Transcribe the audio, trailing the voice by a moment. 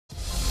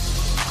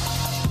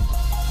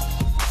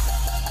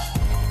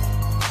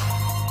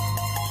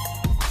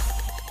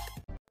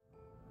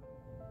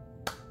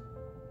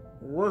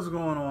What's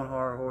going on,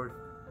 Horror Horde?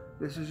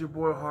 This is your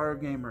boy Horror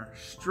Gamer,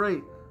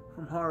 straight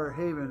from Horror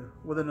Haven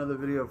with another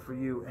video for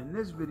you. And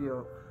this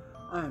video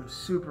I am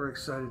super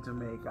excited to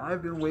make.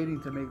 I've been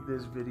waiting to make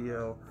this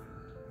video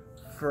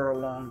for a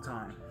long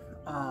time.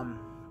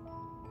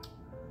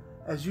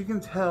 As you can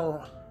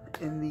tell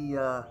in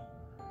the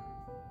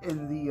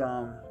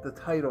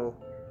title,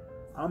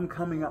 I'm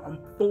coming up. I'm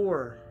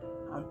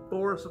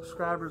four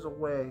subscribers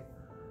away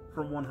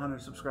from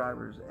 100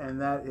 subscribers, and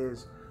that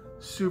is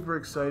super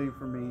exciting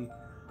for me.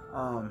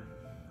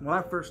 When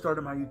I first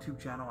started my YouTube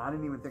channel, I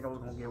didn't even think I was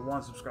going to get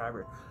 1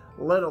 subscriber,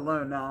 let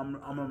alone now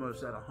I'm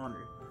almost at 100.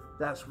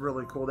 That's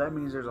really cool. That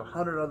means there's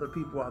 100 other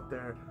people out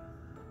there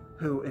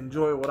who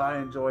enjoy what I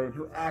enjoy and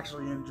who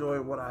actually enjoy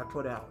what I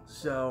put out.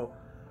 So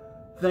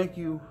thank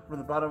you from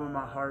the bottom of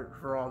my heart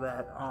for all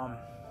that.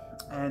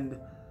 And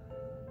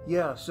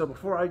yeah, so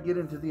before I get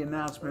into the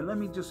announcement, let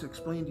me just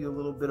explain to you a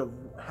little bit of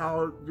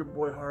how your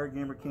boy Horror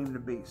Gamer came to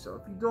be.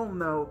 So if you don't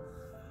know,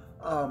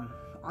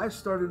 I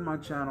started my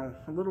channel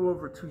a little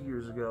over 2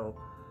 years ago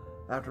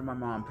after my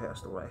mom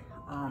passed away.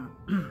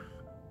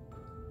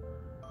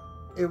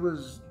 It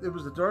was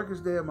the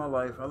darkest day of my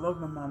life. I love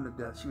my mom to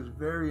death. She was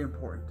very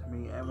important to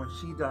me, and when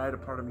she died, a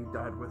part of me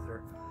died with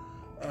her.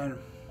 And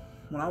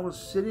when I was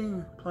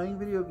sitting playing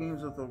video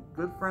games with a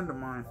good friend of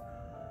mine,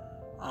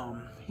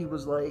 he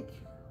was like,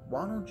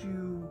 why don't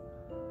you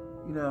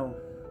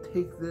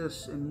take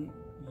this and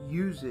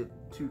use it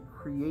to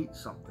create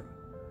something?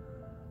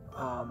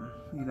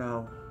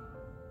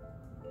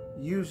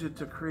 Use it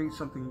to create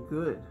something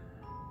good,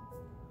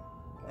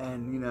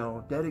 and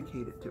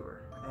dedicate it to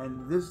her.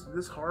 And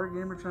this Horror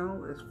Gamer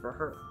channel is for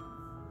her.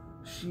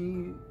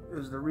 She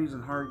is the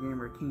reason Horror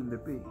Gamer came to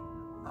be.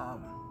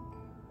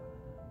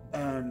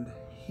 And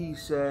he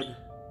said,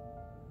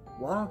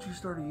 why don't you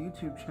start a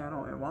YouTube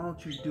channel, and why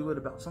don't you do it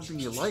about something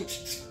you like?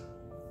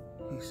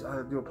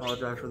 I do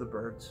apologize for the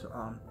birds.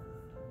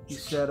 He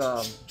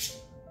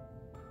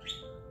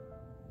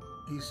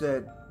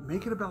said,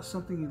 make it about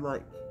something you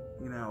like.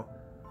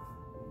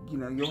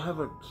 You'll have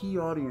a key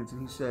audience.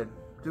 And he said,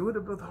 do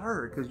it with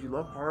horror, because you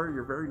love horror.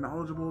 You're very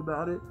knowledgeable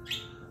about it.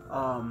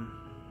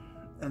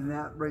 And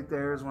that right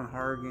there is when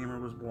Horror Gamer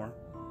was born.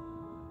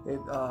 It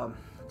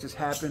just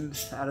happened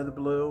out of the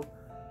blue,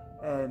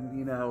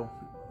 and a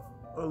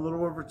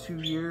little over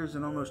 2 years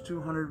and almost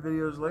 200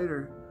 videos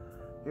later,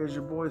 here's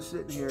your boy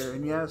sitting here.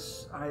 And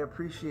yes, I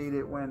appreciate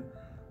it when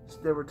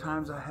there were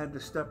times I had to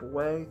step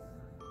away.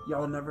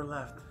 Y'all never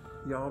left.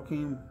 Y'all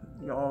came.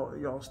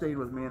 Y'all stayed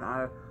with me, and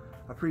I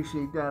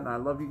appreciate that. And I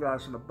love you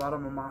guys from the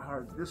bottom of my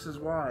heart. This is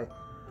why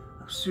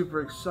I'm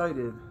super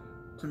excited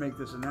to make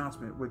this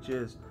announcement, which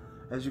is,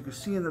 as you can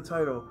see in the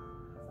title,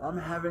 I'm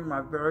having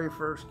my very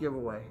first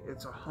giveaway.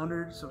 It's a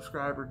 100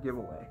 subscriber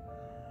giveaway,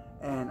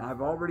 and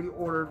I've already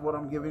ordered what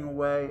I'm giving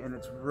away, and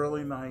it's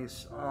really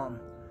nice.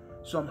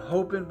 So I'm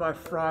hoping by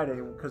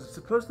Friday, because it's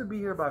supposed to be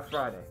here by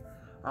Friday.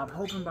 I'm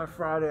hoping by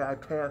Friday I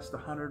pass the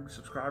 100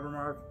 subscriber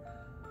mark,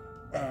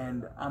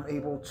 and I'm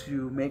able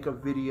to make a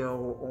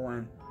video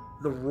on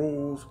the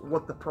rules,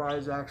 what the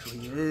prize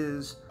actually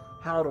is,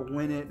 how to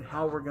win it,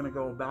 how we're going to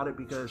go about it,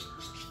 because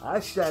I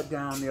sat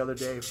down the other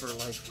day for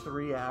like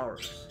 3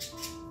 hours,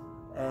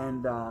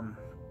 and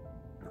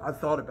I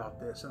thought about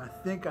this, and I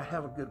think I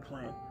have a good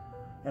plan.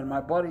 And my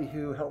buddy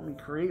who helped me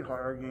create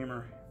Horror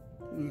Gamer,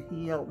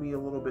 he helped me a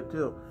little bit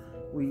too.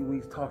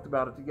 We talked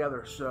about it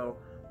together. So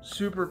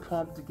super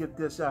pumped to get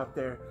this out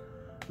there.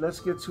 Let's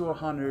get to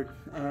 100,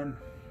 and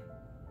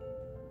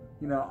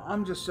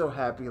I'm just so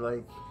happy.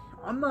 Like,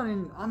 I'm not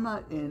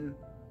in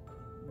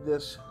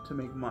this to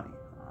make money.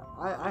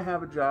 I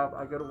have a job.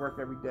 I go to work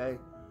every day.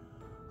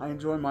 I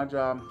enjoy my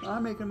job. I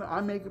make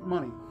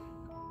money.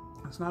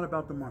 It's not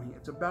about the money.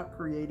 It's about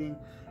creating.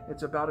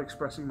 It's about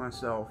expressing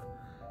myself.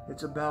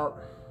 It's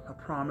about a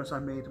promise I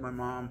made to my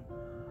mom.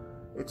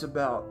 It's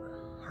about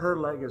her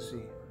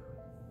legacy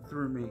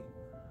through me.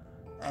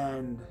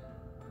 And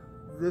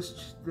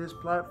this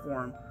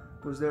platform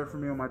was there for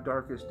me on my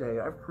darkest day.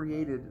 I've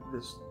created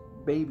this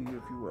baby,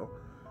 if you will.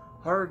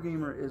 Horror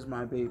Gamer is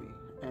my baby,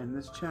 and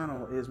this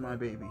channel is my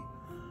baby.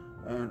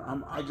 And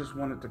I just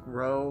want it to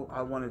grow.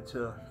 I want it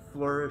to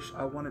flourish.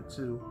 I want it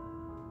to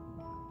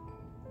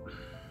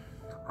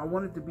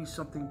be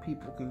something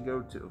people can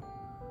go to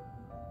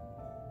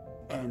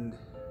and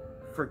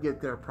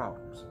forget their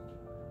problems.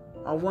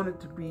 I want it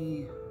to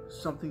be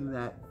something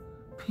that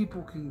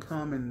people can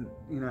come and,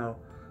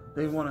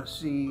 they want to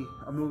see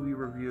a movie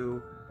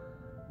review.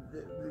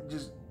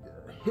 Just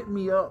hit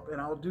me up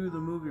and I'll do the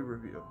movie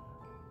review.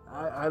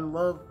 I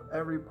love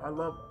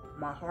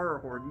my horror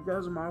horde. You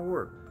guys are my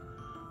horde.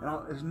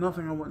 And there's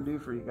nothing I wouldn't do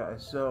for you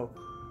guys. So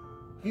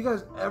if you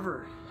guys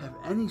ever have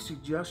any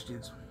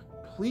suggestions,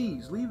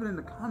 please leave it in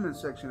the comment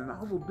section and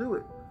I will do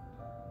it.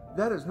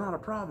 That is not a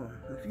problem.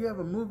 If you have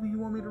a movie you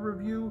want me to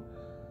review,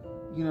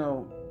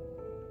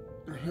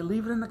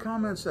 leave it in the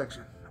comment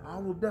section. I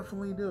will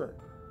definitely do it.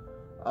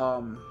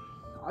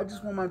 I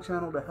just want my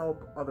channel to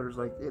help others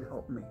like it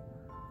helped me.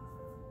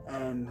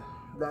 And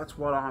that's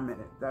what I'm in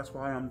it. That's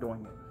why I'm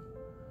doing it.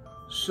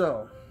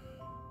 So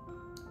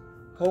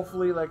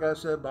hopefully, like I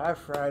said, by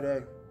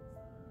Friday,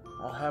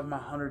 I'll have my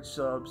 100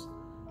 subs,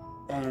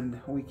 and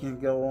we can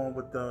go on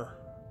with the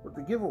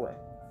giveaway.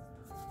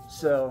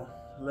 So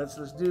let's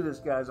do this,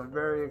 guys. I'm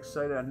very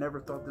excited. I never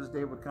thought this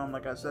day would come.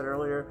 Like I said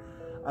earlier,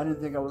 I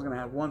didn't think I was gonna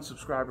have 1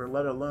 subscriber,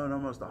 let alone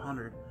almost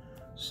 100.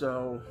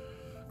 So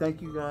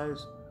thank you,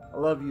 guys. I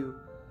love you,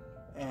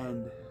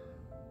 and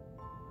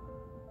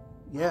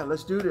yeah,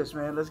 let's do this,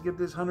 man. Let's get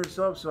this 100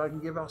 subs so I can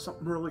give out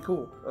something really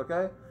cool.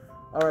 Okay?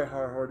 All right,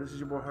 Horror. This is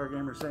your boy Horror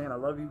Gamer saying I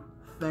love you.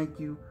 Thank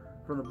you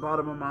from the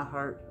bottom of my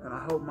heart, and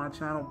I hope my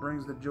channel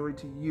brings the joy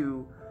to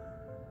you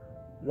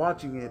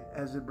watching it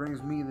as it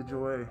brings me the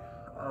joy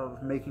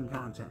of making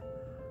content.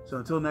 So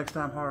until next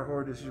time,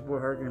 Horror, this is your boy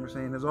Horror Gamer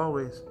saying, as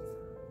always,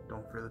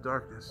 don't fear the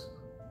darkness.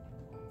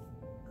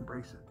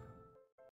 Embrace it.